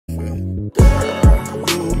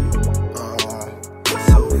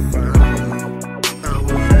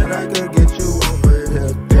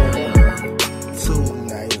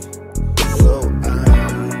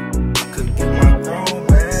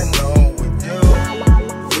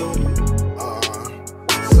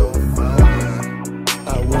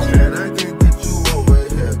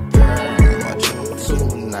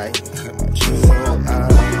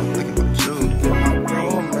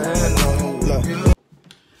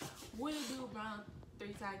around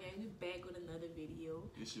 3-Time Gang. We back with another video.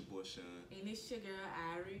 It's your boy Sean. And it's your girl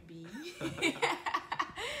Irie B.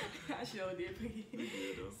 I sure did forget.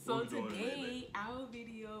 So today, our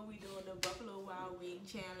video, we doing the Buffalo Wild Wing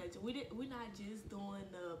challenge. We're not just doing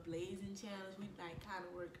the blazing challenge. We like kind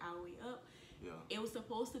of work our way up. Yeah. It was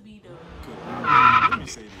supposed to be the. Let me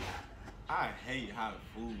say this. I hate hot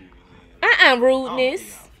food, man. Rudeness. I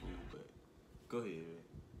hate hot food, but go ahead, man.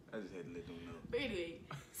 I just had to let them know. But anyway,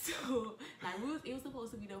 so like it was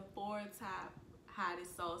supposed to be the 4 top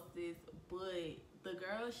hottest sauces, but the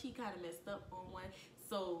girl, she kind of messed up on one.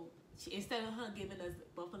 So instead of her giving us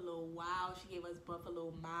Buffalo Wild, she gave us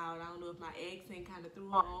Buffalo Mild. I don't know if my accent kind of threw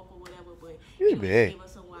her off or whatever, but she gave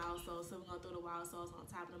us some wild sauce. So we're gonna throw the wild sauce on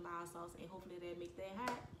top of the mild sauce, and hopefully that makes that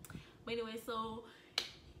hot. But anyway, so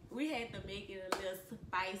we had to make it a little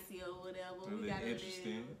spicy or whatever. We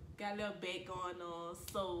got a little bet going on.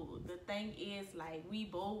 So the thing is, like, we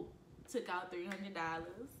both took out $300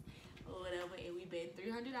 or whatever, and we bet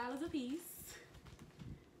 $300 a piece.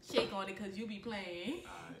 Shake on it, cause you be playing.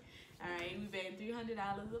 All right. We bet $300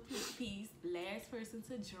 a piece. Last person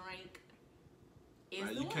to drink is the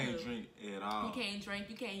winner. You can't drink at all. You can't drink.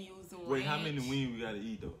 You can't use the ranch. Wait, how many wings we gotta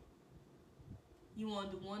eat though? You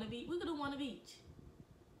want to do one of each? We could do one of each.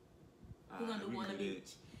 We're gonna do one of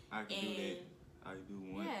each. I can do that. I can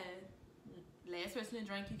do one. Yeah. Last person to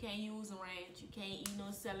drink, you can't use ranch. You can't eat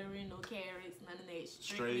no celery, no carrots, none of that.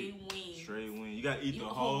 Strictly wings. Straight wing. You gotta eat the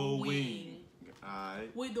whole wing.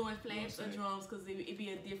 Alright. We're doing flats or drums because it be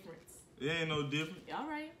a difference. It ain't no difference.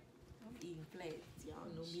 Alright. I'm eating flats. Y'all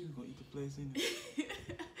know me. You gonna eat the flats in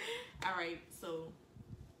there? Alright, so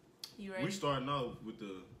you ready? We starting off with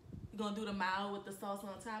the. You gonna do the mild with the sauce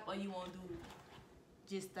on top, or you wanna do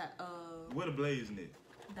just that where the blazing it?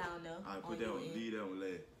 Down there. Alright, put that one. Leave that one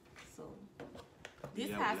last. So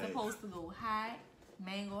this hot's supposed to go hot,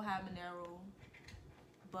 mango habanero,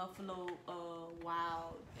 buffalo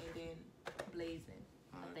wild, and then blazing,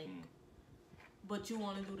 I think. But you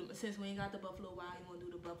want to do the, since we ain't got the buffalo wild, you want to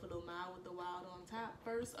do the buffalo mild with the wild on top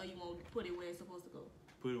first, or you want to put it where it's supposed to go?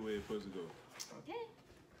 Put it where it's supposed to go. Okay.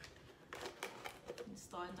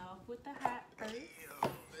 Starting off with the hot first.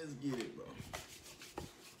 Let's get it, bro.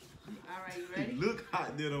 Alright, you ready? Look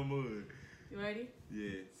hot there on mud. You ready?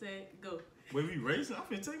 Yeah. Set, go. Wait, we racing? I'm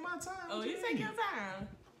finna take my time. Oh, you take your time.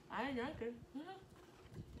 I ain't drinking.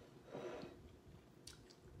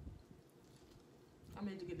 I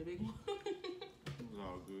made you get the big one. It was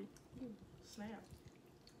all good. Snap.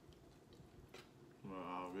 Well,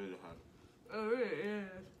 already hot. Oh, really? Yeah.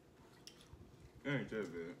 It ain't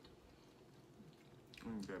that bad.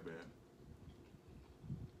 Ain't that bad.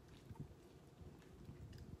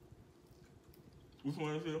 Which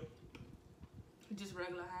one is it? Just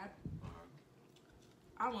regular hot.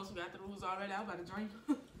 I almost forgot the rules already. I was about to drink.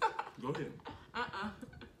 Go ahead.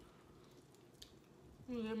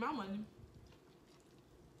 You get my money.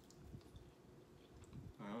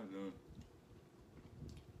 I'm done.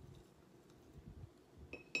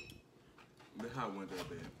 The hot wasn't that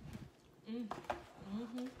bad.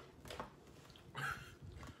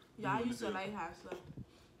 Yeah, I used to like hot stuff.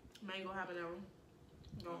 Mango habanero.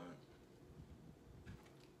 Go.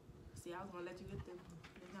 See, I was gonna let you get them.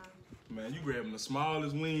 Man, you grabbing the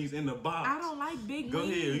smallest wings in the box. I don't like big wings. Go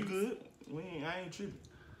ahead, you good? I ain't tripping.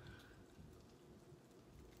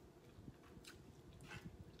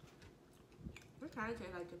 It kind of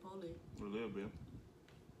tastes like Chipotle. A little bit.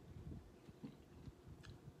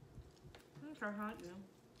 It's hot, yeah.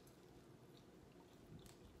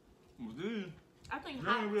 What's this? I think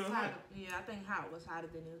hot was hotter. Yeah, I think hot was hotter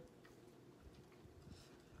than this.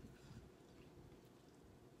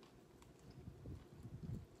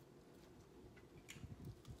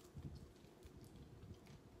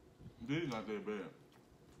 This is not that bad.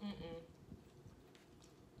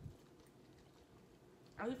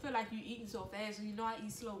 I just feel like you eating so fast, and you know I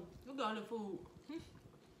eat slow. Look at all the food.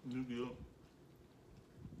 You good?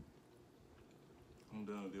 I'm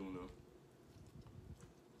done with that one though.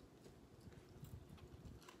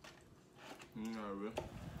 Not real.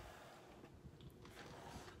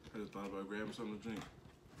 I just thought about grabbing something to drink.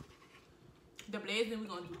 The blazing, we're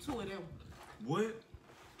gonna do 2 of them. What?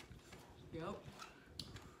 Yep.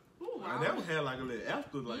 Ooh, wow. That one had like a little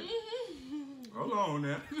after, like. Hold on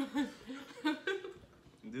now.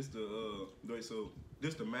 This the wait, so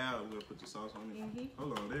this the mild. We'll put the sauce on it.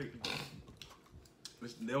 Hold on, there.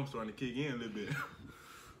 Them starting to kick in a little bit.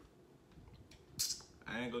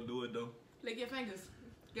 I ain't gonna do it though. Lick your fingers.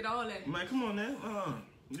 Get all that. Man, come on now.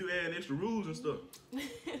 You add extra rules and stuff.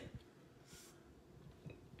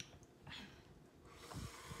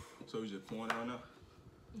 So you just pouring it on now?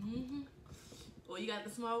 Well, you got the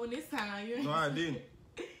small one this time. You No, I didn't.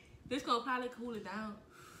 This gonna probably cool it down.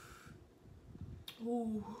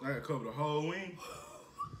 Ooh. I gotta cover the whole wing.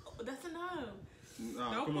 That's enough.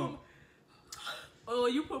 Nah, Don't come on. Oh,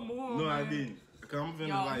 you put more on. No, I man. didn't. Cause I'm finna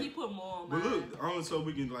Y'all, like. he put more on. But mine. look, only so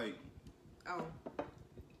we can like Oh.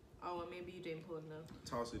 Oh, well, maybe you didn't put enough.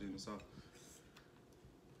 toss it in the sauce.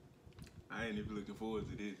 I ain't even looking forward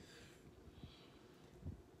to this.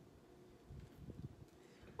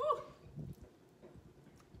 Woo.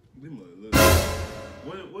 This mother look.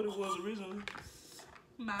 What it was originally?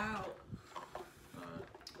 Mild. Alright.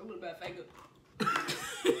 A little bit fake. Hold on.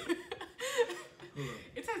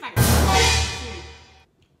 It tastes like a hot,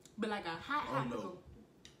 but like a hot, Oh hot no. pickle.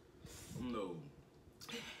 No.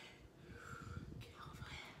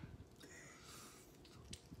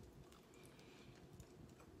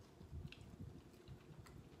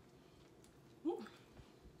 Woo.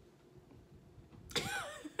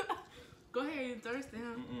 Go ahead, you thirsty,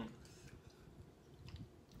 huh?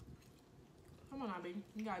 Come on now, baby.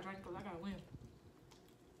 You gotta drink because I gotta win.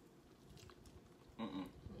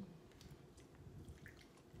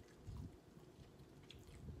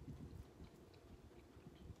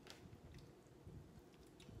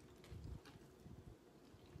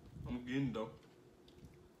 I'm getting though.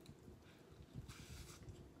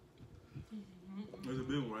 There's a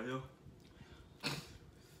big one right here.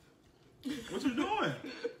 What you doing?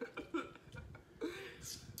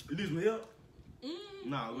 You need some help?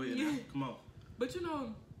 Nah, go ahead now. Come on. But you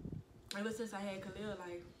know, ever since I had Khalil,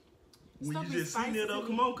 like, When stuff you be just sitting spicy there to though, me.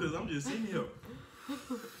 come on, cause I'm just sitting here.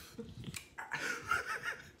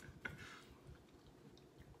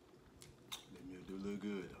 That meal do look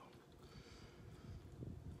good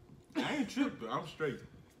though. I ain't tripping, I'm straight.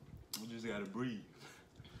 We just gotta breathe.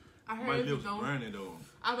 I My heard if you lips don't, burning though.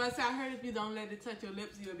 I was about to say, I heard if you don't let it touch your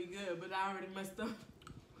lips, you'll be good. But I already messed up.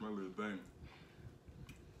 My lips burning.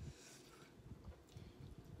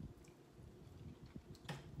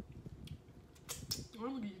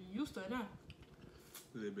 I'm getting used to it now.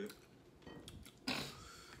 A little bit.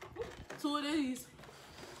 2 of these.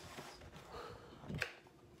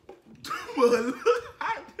 Bro, look.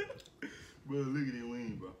 Bro, look at that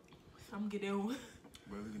wing, bro. I'm getting one.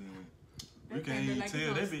 Bro, look at that wing. That You can't thing even look like tell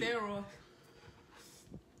it's that on bit. steroids.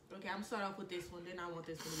 Okay, I'm gonna start off with this one. Then I want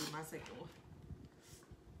this one to be my second one.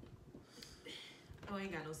 Oh, I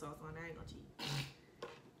ain't got no sauce on it. I ain't gonna cheat.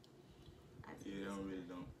 Yeah, I really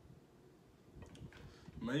don't.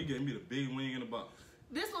 Man, you gave me the big wing in the box.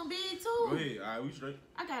 This one big too. Go ahead, alright, we straight.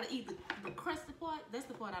 I gotta eat the crusty part. That's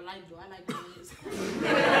the part I like though. I like mayonnaise.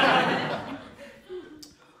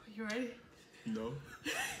 You ready? No.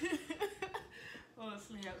 Oh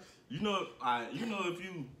snap! You know if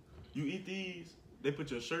you eat these, they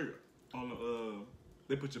put your shirt on the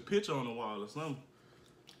they put your picture on the wall or something.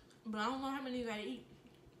 But I don't know how many you gotta eat.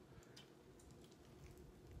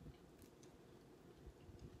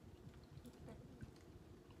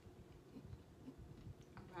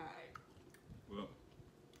 Alright. Well,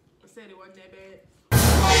 I said it wasn't that bad.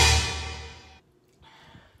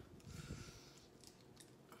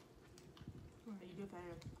 Alright, you get that.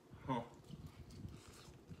 huh.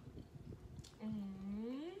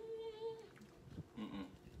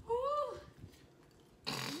 Ooh.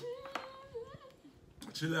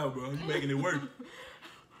 Chill out, bro. You making it work.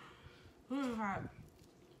 Hot.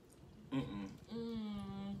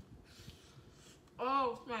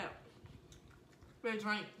 Oh snap! Better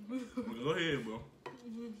drink. Go ahead, bro.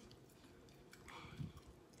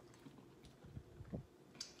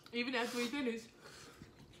 Even after we finish.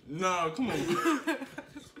 Nah, come on.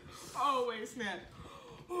 Oh wait, snap.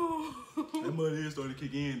 That money is starting to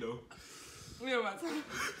kick in though. We about time.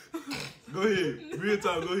 Go ahead. Real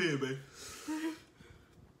talk, go ahead, babe.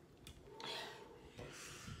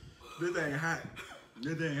 This ain't hot.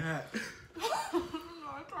 This ain't hot.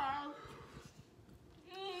 I'm trying.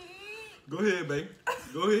 Go ahead, babe.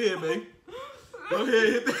 Go ahead, babe. Go ahead,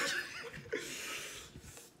 hit that.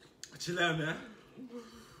 Chill out now.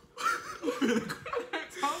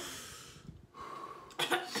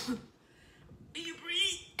 You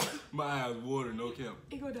breathe. My eyes water, no cap.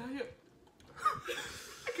 It go down here.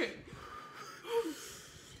 Okay.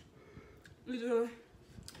 You doing?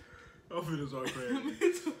 I'm feeling sorry for you.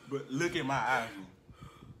 But look at my eyes.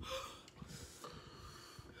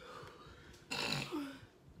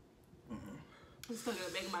 I'm stuck in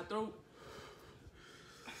the back of my throat.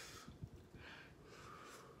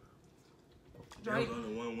 That was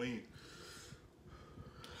only one wing.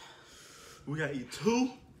 We gotta eat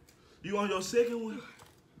 2. You on your second one?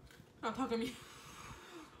 Stop talking to me.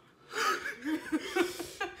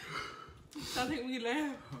 Stop making me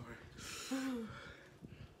laugh. Alright.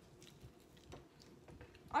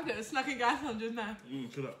 I could have snuck and got some just now.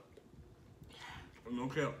 Shut up. No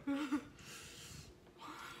cap.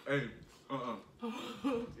 Hey,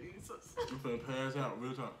 Jesus. I'm finna pass out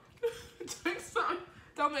real talk. Drink some.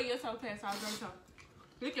 Don't make yourself pass out. Drink some.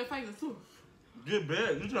 Lick your fingers too. Get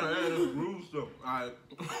back. You trying to add this rude stuff. Alright.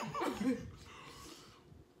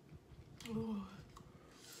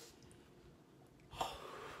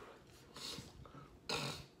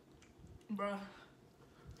 Bruh.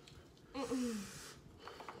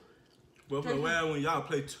 But for a while when y'all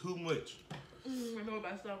play too much. I know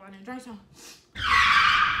about stuff. I didn't drink some.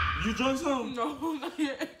 You drunk some? No, not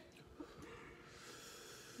yet.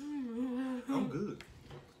 I'm good.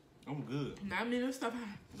 I'm good. 9 minutes, stop.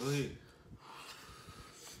 Go ahead.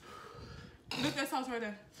 Look at that sauce right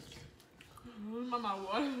there. My mouth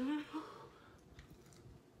water.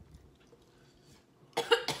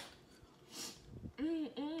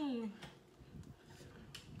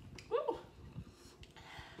 Woo.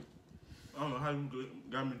 I don't know how you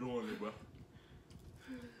got me doing it, bro.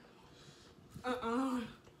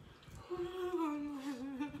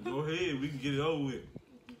 Go ahead, we can get it over with.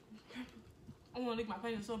 I want to lick my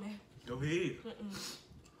fingers so bad. Go ahead.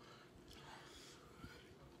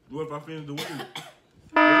 What if I finish the wing?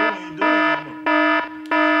 What ain't doing no more?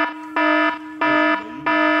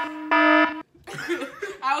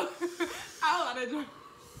 I was out of drink.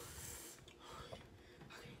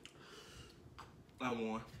 I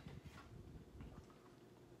won.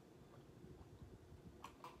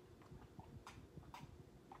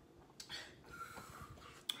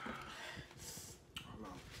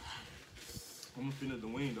 I'm gonna finish the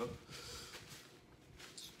wing though.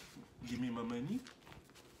 Give me my money.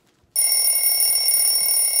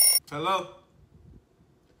 Hello?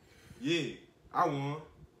 Yeah, I won.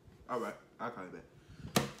 Alright, I'll call you back.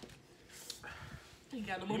 You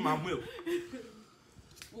got no Give more. my milk.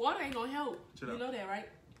 Water ain't gonna help. Shut you up. know that, right?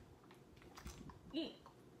 Hey,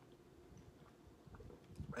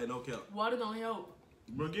 no cap. Water don't help.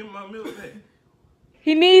 Bro, give me my milk back.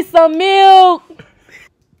 He needs some milk.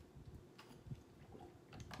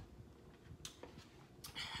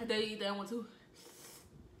 I dare you eat that one too.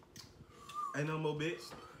 Ain't no more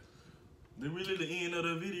bets. This really the end of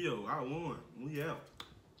the video. I won. We out.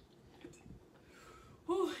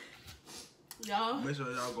 Whew. Y'all. Make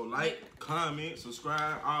sure y'all go like, comment,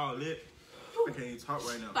 subscribe, all that. I can't even talk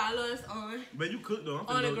right now. Follow us on. But you cook though. I'm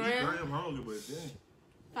On finna the go eat. gram. I am hungry, but dang.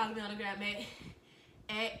 Follow me on the gram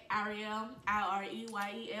at Ariel,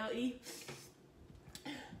 IREYELE.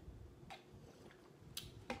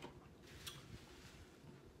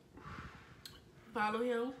 Follow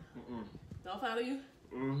him. Don't follow you.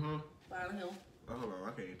 Follow him. Oh, hold on,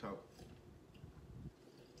 I can't even talk.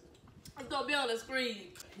 It's gonna be on the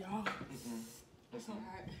screen. Y'all. It's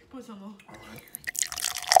alright. Put some on. Alright.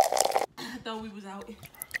 I thought we was out.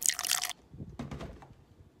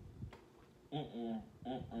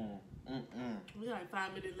 We like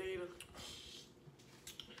 5 minutes later.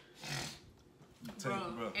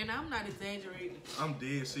 Bro. And I'm not exaggerating. I'm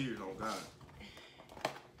dead serious on God.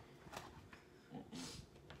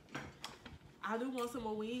 I do want some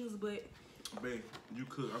more wings, but Babe, you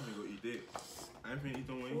cook. I'm gonna go eat that. I ain't finna eat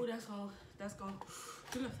them wings. oh, that's gone.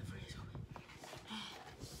 Fill up the fridge.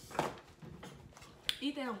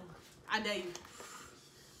 Eat that one. I dare you.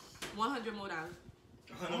 $100 more.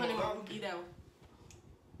 $100 more. Eat that one.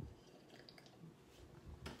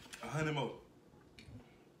 100 more.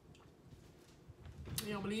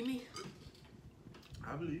 You don't believe me?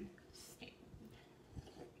 I believe.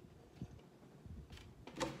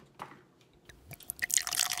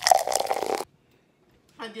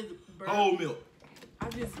 I just burnt. Whole milk. I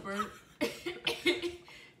just burnt.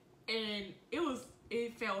 And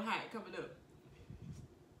it felt hot coming up.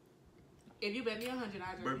 If you bet me 100,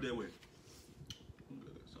 I drink. Birthday way.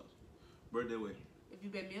 Birthday way. If you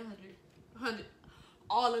bet me 100,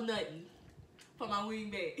 all or nothing for my wing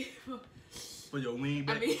bag. For your wing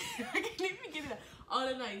back. I mean, I can't even get it out. All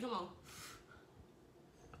or nothing, come on.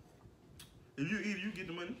 If you eat it, you get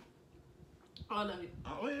the money. All of it.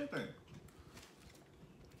 Oh, everything.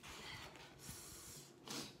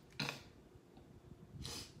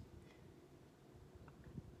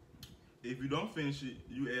 If you don't finish it,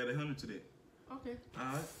 you add 100 to that. Okay.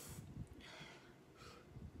 Alright.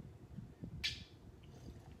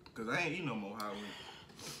 Cause I ain't eating no more Halloween.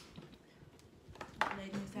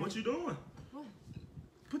 What you doing? What?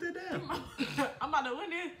 Put that down. I'm about to win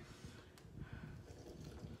this.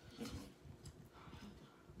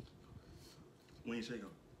 We ain't shake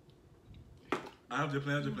 'em. I'm just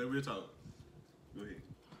playing real talk. Go ahead.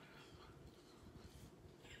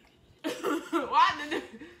 Why did it?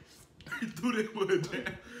 He threw that one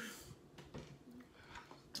down.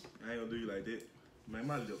 I ain't gonna do you like that. Man,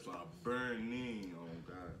 my lips are burning. Oh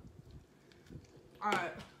God.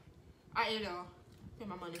 Alright. I ate it all. Pay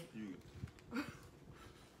my money. You.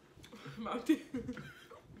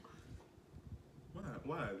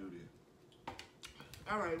 Why I do this?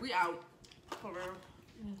 Alright, we out. For real.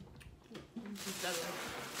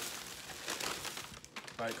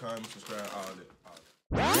 Like, comment, subscribe, all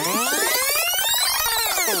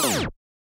that.